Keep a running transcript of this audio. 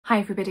Hi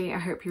everybody, I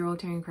hope you're all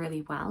doing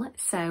really well.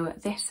 So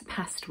this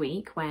past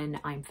week when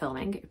I'm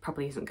filming, it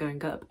probably isn't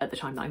going up at the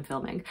time that I'm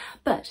filming,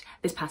 but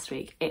this past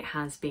week it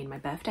has been my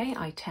birthday.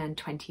 I turned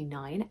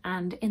 29,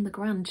 and in the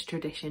grand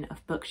tradition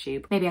of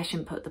booktube, maybe I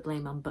shouldn't put the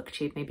blame on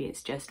booktube, maybe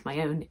it's just my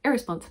own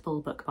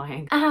irresponsible book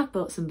buying. I have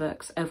bought some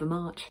books over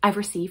March. I've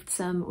received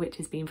some, which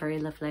has been very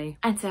lovely.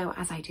 And so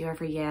as I do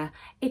every year,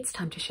 it's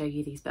time to show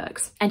you these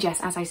books. And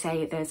yes, as I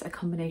say, there's a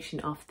combination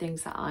of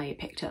things that I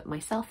picked up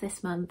myself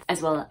this month,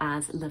 as well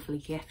as lovely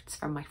gifts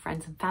from my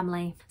friends and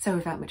family. So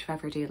without much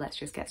further ado, let's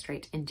just get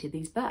straight into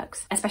these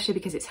books. Especially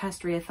because it's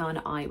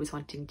History-a-thon, I was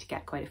wanting to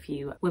get quite a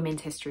few women's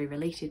history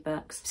related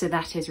books, so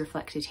that is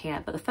reflected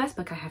here. But the first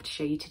book I have to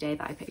show you today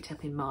that I picked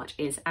up in March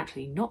is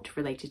actually not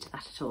related to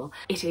that at all.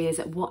 It is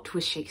What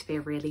Was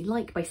Shakespeare Really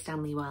Like by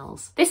Stanley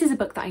Wells. This is a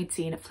book that I'd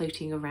seen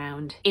floating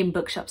around in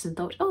bookshops and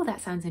thought, oh,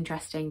 that sounds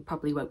interesting,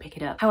 probably won't pick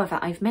it up. However,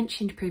 I've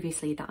mentioned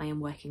previously that I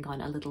am working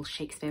on a little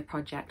Shakespeare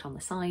project on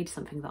the side,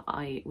 something that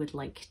I would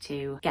like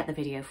to get the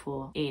video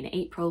for in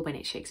April when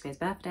it's Shakespeare's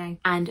birthday.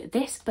 And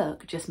this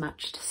book just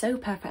matched so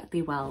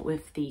perfectly well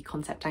with the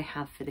concept I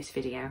have for this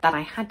video that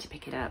I had to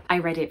pick it up. I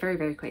read it very,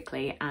 very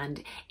quickly,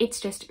 and it's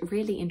just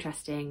really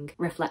interesting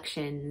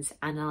reflections,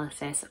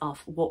 analysis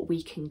of what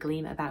we can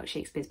glean about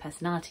Shakespeare's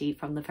personality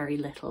from the very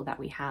little that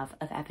we have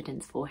of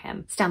evidence for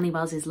him. Stanley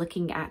Wells is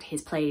looking at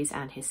his plays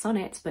and his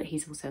sonnets, but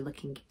he's also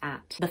looking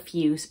at the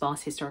few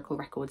sparse historical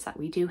records that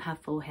we do have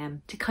for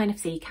him to kind of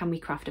see, can we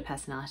craft a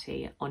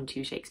personality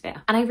onto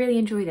Shakespeare? And I really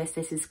enjoy this.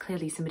 This is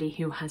clearly somebody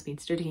who has been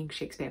studying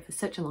Shakespeare for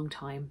such a long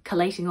time,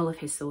 collating all of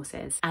his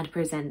sources, and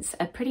presents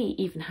a pretty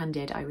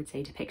even-handed, I would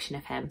say, depiction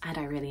of him, and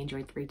I really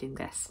enjoyed reading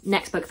this.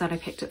 Next book that I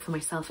picked up for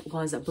myself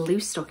was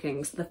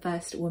Bluestockings, The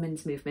First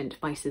Women's Movement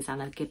by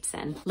Susannah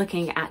Gibson,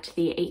 looking at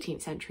the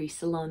 18th century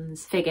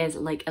salons, figures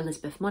like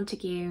Elizabeth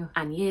Montagu,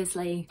 Anne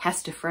Yearsley,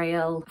 Hester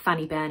Frail,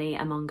 Fanny Burney,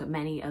 among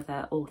many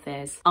other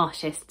authors,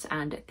 artists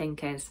and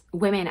thinkers.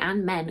 Women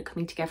and men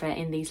coming together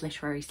in these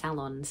literary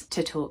salons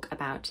to talk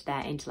about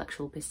their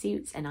intellectual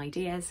pursuits and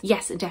ideas.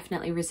 Yes,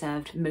 definitely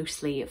reserved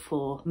mostly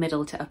for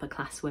middle to upper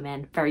class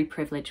women, very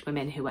privileged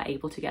women who are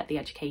able to get the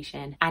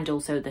education and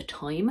also the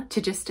time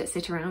to just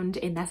sit around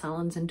in their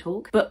salons and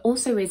talk, but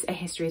also is a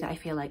history that I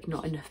feel like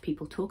not enough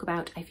people talk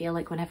about. I feel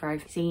like whenever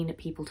I've seen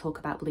people talk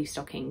about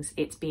Bluestockings,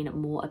 it's been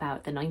more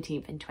about the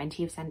 19th and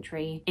 20th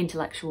century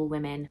intellectual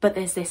women, but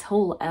there's this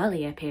whole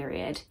earlier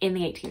period in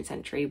the 18th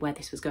century where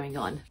this was going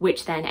on,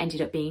 which then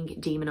ended up being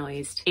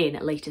demonised in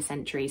later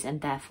centuries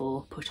and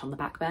therefore put on the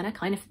back burner.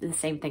 Kind of the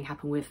same thing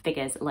happened with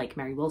figures like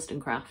Mary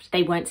Wollstonecraft.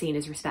 They weren't seen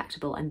as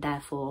respectable and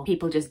therefore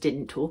people just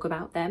didn't talk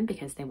about them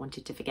because they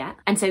wanted to forget.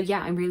 And so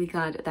yeah, I'm really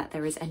glad that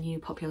there is a new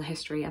popular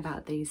history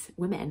about these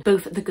women,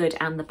 both the good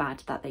and the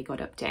bad that they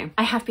got up to.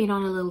 I have been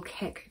on a little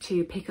kick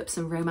to pick up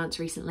some romance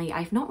recently.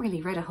 I've not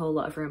really read a whole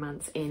lot of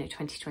romance in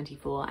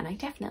 2024 and I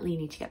definitely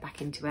need to get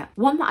back into it.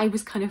 One that I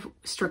was kind of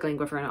struggling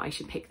whether or not I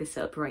should pick this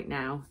up right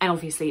now, and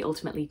obviously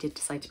ultimately did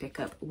decide to pick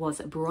up,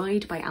 was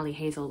Bride by Ali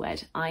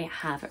Hazelwood. I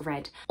have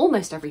read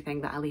almost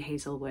everything that Ali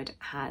Hazelwood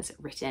has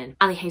written.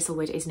 Ali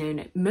Hazelwood is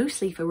known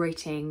mostly for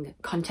writing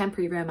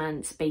contemporary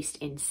romance based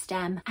in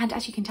STEM, and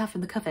as you can tell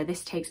from the cover,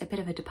 this takes a bit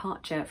of a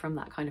departure from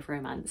that kind of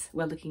romance.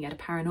 We're looking at a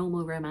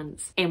paranormal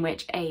romance in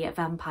which a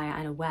vampire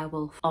and a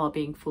werewolf are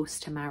being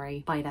forced to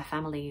marry by their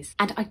families,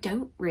 and I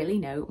don't really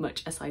know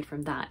much aside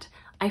from that.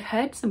 I've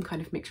heard some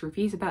kind of mixed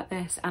reviews about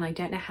this, and I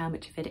don't know how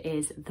much of it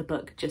is the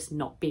book just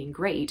not being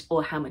great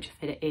or how much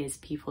of it is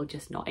people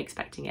just not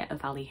expecting it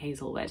of Ali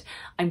Hazelwood.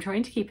 I'm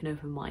trying to keep an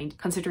open mind,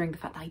 considering the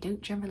fact that I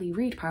don't generally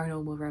read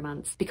paranormal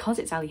romance because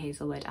it's Ali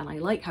Hazelwood and I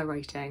like her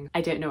writing. I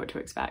don't know what to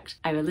expect.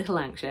 I'm a little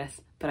anxious,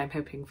 but I'm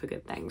hoping for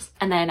good things.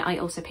 And then I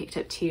also picked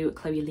up 2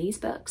 Chloe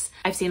Liese books.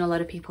 I've seen a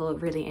lot of people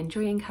really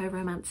enjoying her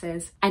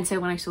romances, and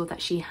so when I saw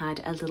that she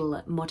had a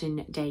little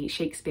modern day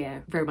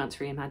Shakespeare romance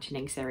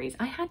reimagining series,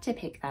 I had to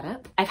pick that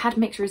up. I've had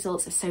mixed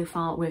results so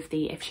far with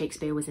the If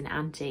Shakespeare Was an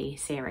Anti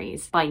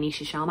series by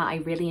Nisha Sharma. I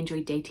really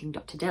enjoyed Dating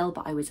Dr. Dill,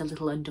 but I was a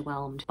little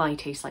underwhelmed by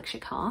Tastes Like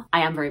Shakar.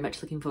 I am very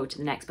much looking forward to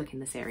the next book in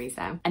the series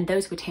though. And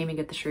those were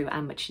Taming of the Shrew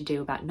and Much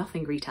Ado About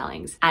Nothing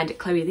retellings, and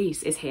Chloe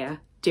Liese is here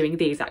doing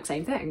the exact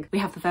same thing. We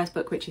have the first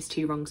book, which is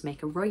Two Wrongs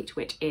Make a Right,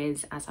 which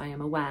is, as I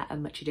am aware, a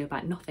Much Ado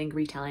About Nothing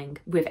retelling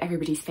with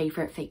everybody's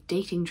favourite fake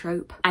dating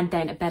trope, and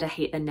then Better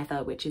Hate Than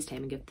Never, which is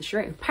Taming of the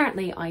Shrew.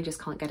 Apparently, I just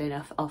can't get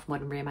enough of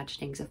modern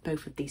reimaginings of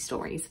both of these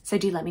stories, so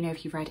do let me know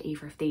if you've read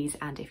either of these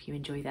and if you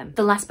enjoy them.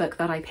 The last book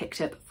that I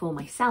picked up for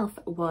myself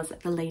was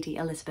The Lady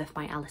Elizabeth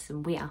by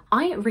Alison Weir.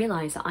 I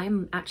realise that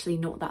I'm actually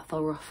not that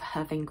far off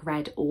having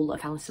read all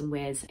of Alison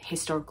Weir's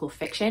historical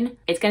fiction.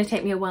 It's going to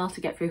take me a while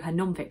to get through her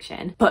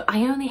non-fiction, but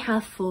I only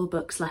have 4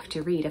 books left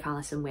to read of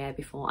Alison Weir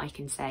before I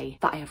can say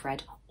that I have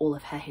read all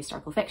of her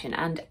historical fiction.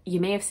 And you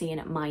may have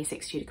seen my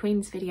 6 Tudor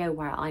Queens video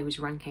where I was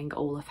ranking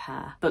all of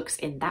her books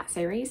in that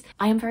series.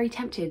 I am very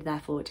tempted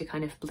therefore to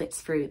kind of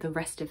blitz through the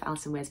rest of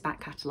Alison Weir's back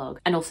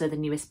catalogue, and also the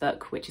newest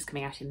book which is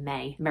coming out in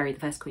May, Mary the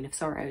First Queen of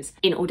Sorrows,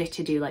 in order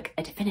to do like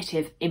a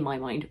definitive, in my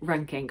mind,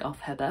 ranking of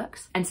her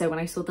books. And so when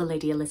I saw the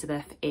Lady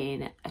Elizabeth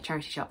in a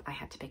charity shop, I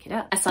had to pick it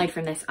up. Aside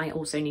from this, I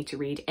also need to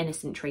read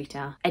Innocent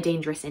Traitor, A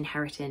Dangerous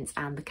Inheritance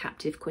and The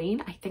Captive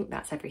Queen. I think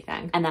that's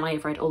everything. And then I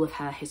have read all of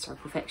her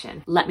historical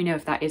fiction. Let me know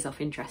if that is of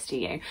interest to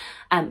you.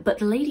 But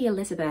the Lady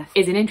Elizabeth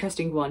is an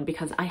interesting one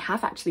because I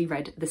have actually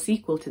read the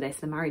sequel to this,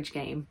 The Marriage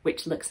Game,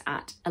 which looks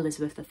at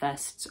Elizabeth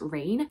I's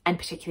reign and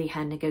particularly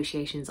her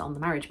negotiations on the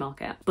marriage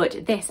market.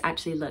 But this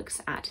actually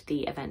looks at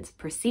the events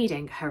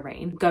preceding her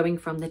reign, going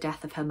from the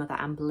death of her mother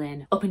Anne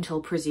Boleyn up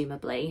until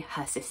presumably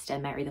her sister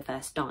Mary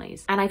I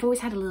dies. And I've always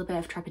had a little bit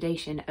of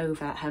trepidation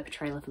over her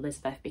portrayal of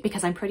Elizabeth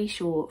because I'm pretty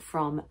sure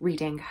from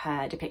reading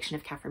her depiction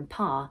of Catherine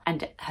Parr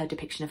and her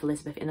depiction of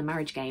Elizabeth in The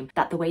Marriage Game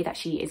that the way that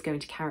she is going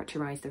to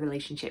characterise the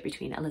relationship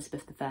between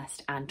Elizabeth I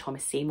and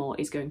Thomas Seymour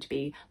is going to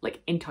be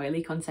like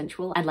entirely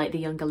consensual, and like the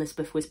young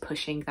Elizabeth was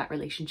pushing that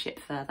relationship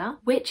further,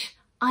 which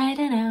I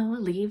don't know,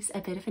 leaves a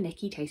bit of an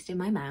icky taste in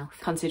my mouth,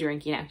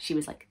 considering, you know, she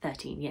was like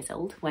 13 years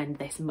old when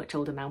this much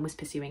older man was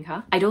pursuing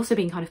her. I'd also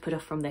been kind of put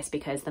off from this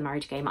because The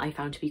Marriage Game I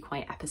found to be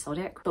quite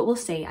episodic, but we'll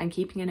see. I'm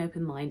keeping an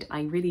open mind.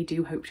 I really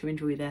do hope to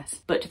enjoy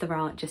this, but there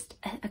are just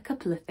a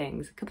couple of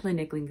things, a couple of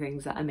niggling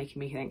things that are making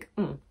me think,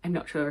 I'm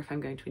not sure if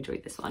I'm going to enjoy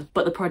this one,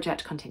 but the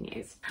project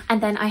continues. And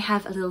then I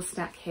have a little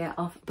stack here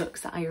of books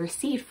that I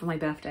received for my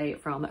birthday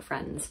from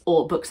friends,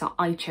 or books that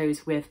I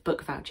chose with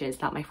book vouchers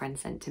that my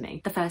friends sent to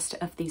me. The first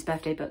of these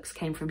birthday books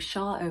came from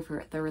Shah over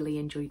at Thoroughly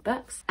Enjoyed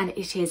Books, and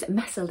it is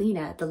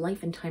Messalina, The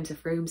Life and Times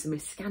of Rome's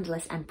Most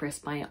Scandalous Empress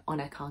by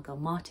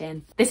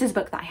Cargill-Martin. This is a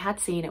book that I had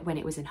seen when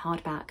it was in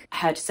hardback,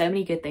 heard so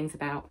many good things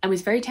about, and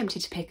was very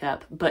tempted to pick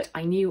up, but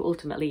I knew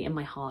ultimately in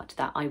my heart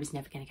that I was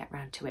never going to get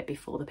round to it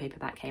before the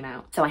paperback came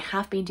out. So I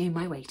have been doing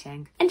my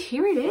waiting, and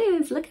here it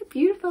is. Look how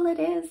beautiful it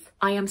is.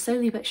 I am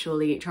slowly but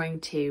surely trying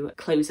to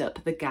close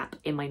up the gap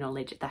in my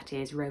knowledge that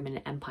is Roman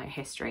Empire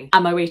history,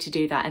 and my way to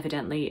do that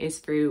evidently is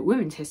through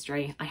women's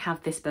history. I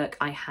have this book,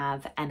 I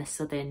have Emma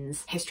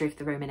Southern's History of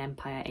the Roman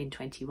Empire in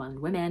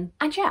 21 Women,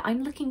 and yeah,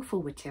 I'm looking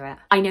forward to it.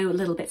 I know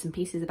little bits and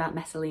pieces about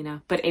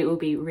Messalina, but it will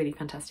be really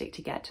fantastic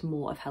to get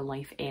more of her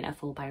life in a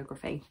full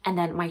biography. And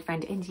then my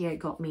friend India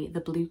got me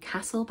The Blue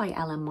Castle by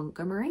Ellen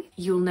Montgomery.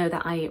 You'll know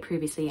that I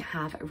previously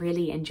have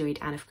really enjoyed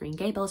Anne of Green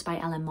Gables by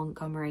Ellen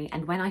Montgomery,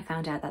 and when I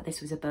found out that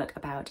this was a book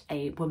about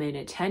a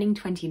woman turning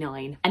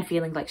 29 and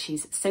feeling like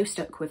she's so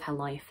stuck with her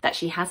life that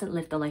she hasn't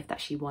lived the life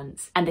that she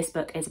wants, and this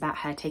book is about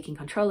her taking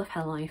control of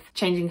her life,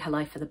 changing her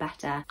life for the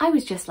better, I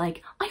was just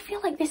like, I feel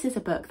like this is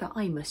a book that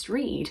I must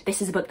read.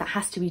 This is a book that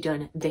has to be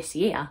done this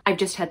year. I've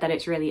just heard that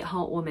it's really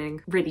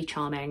heartwarming, really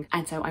charming,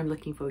 and so I'm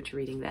looking forward to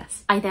reading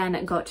this. I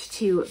then got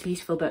 2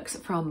 beautiful books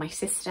from my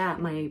sister,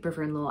 my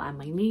brother-in-law and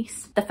my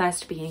niece. The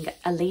first being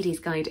A Lady's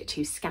Guide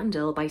to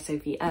Scandal by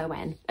Sophie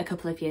Irwin. A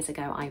couple of years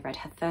ago I read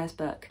her first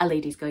book, A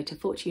Lady's Guide to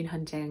Fortune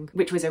Hunting,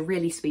 which was a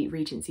really sweet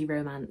Regency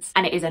romance,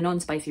 and it is a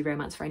non-spicy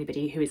romance for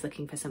anybody who is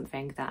looking for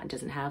something that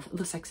doesn't have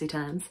the sexy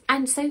terms.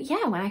 And so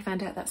yeah, when I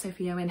found out that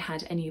Sophie Irwin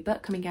had a new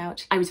book coming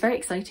out, I was very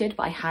excited,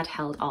 but I had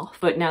held off.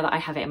 But now that I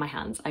have it in my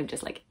hands, I'm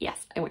just like,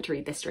 yes, I want to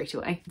read this straight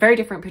away. Very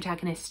different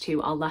protagonist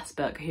to our last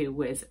book, who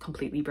was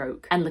completely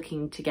broke and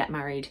looking to get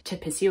married to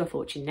pursue a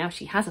fortune. Now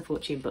she has a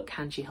fortune, but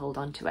can she hold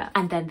on to it?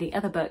 And then the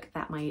other book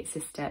that my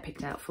sister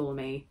picked out for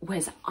me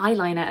was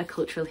Eyeliner, A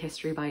Cultural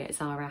History by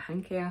Zahra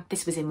Hankir.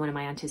 This was in one of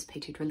my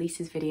anticipated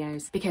releases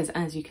videos because,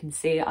 as you can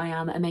see, I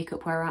am a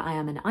makeup wearer, I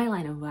am an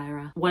eyeliner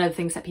wearer. One of the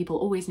things that people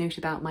always note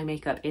about my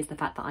makeup is the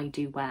fact that I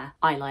do wear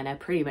eyeliner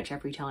pretty much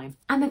every time.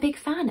 I'm a big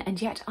fan,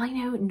 and yet I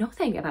know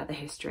nothing about the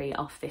history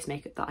of this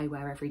makeup that I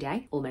wear every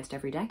day, almost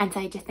every day, and so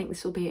I just think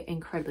this will be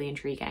incredibly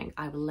intriguing.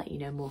 I will let you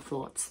know more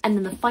thoughts. And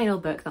then the final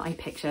book that I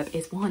picked up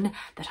is one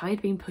that I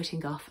had been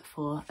putting off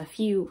for a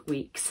few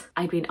weeks.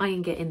 I'd been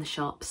eyeing it in the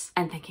shops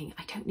and thinking,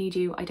 I don't need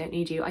you, I don't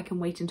need you, I can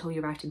wait until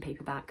you're out in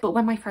paperback. But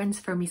when my friends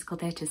from Musical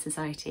Theatre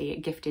Society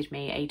gifted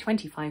me a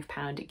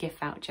 £25 gift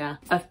voucher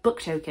of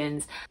book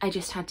tokens, I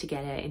just had to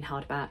get it in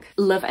hardback.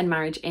 Love and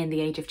Marriage in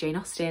the Age of Jane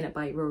Austen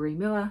by Rory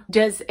Muir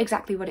does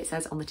exactly what it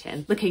says on the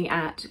tin, looking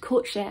at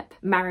courtship,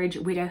 marriage,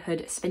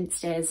 widowhood,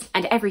 spinsters,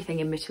 and everything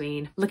in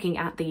between, looking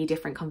at the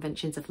different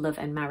conventions of love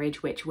and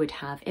marriage which would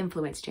have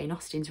influenced Jane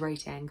Austen's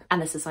writing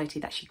and the society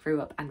that she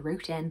grew up and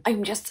wrote in.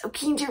 I'm just so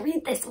keen to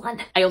read this one.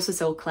 I also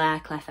saw Claire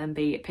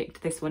Femby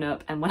picked this one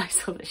up, and when I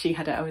saw that she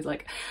had it, I was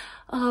like,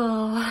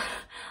 oh,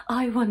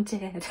 I want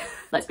it.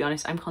 Let's be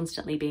honest, I'm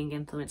constantly being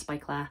influenced by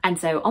Claire. And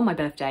so on my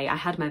birthday, I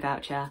had my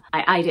voucher,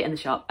 I eyed it in the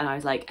shop, and I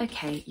was like,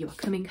 okay, you are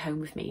coming home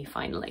with me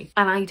finally.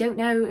 And I don't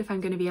know if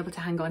I'm going to be able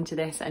to hang on to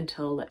this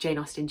until Jane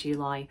Austen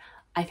July.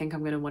 I think I'm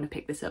going to want to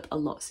pick this up a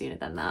lot sooner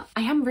than that.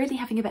 I am really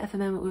having a bit of a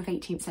moment with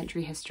 18th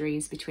century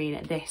histories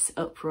between this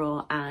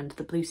Uproar and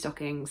the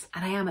Bluestockings,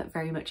 and I am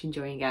very much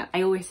enjoying it.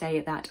 I always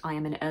say that I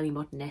am an early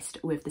modernist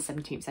with the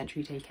 17th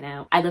century taken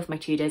out. I love my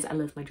Tudors, I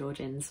love my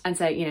Georgians, and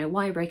so, you know,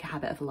 why break a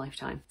habit of a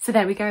lifetime? So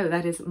there we go,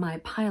 that is my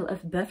pile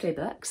of birthday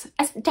books.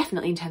 As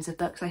definitely in terms of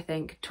books, I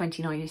think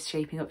 29 is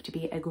shaping up to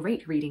be a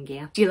great reading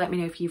year. Do let me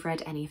know if you've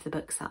read any of the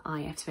books that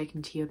I have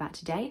spoken to you about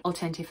today.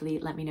 Alternatively,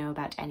 let me know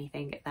about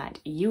anything that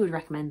you would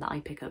recommend that I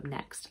pick up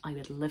next. I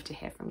would love to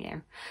hear from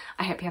you.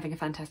 I hope you're having a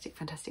fantastic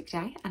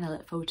day, and I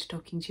look forward to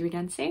talking to you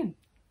again soon.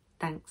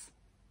 Thanks.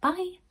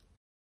 Bye.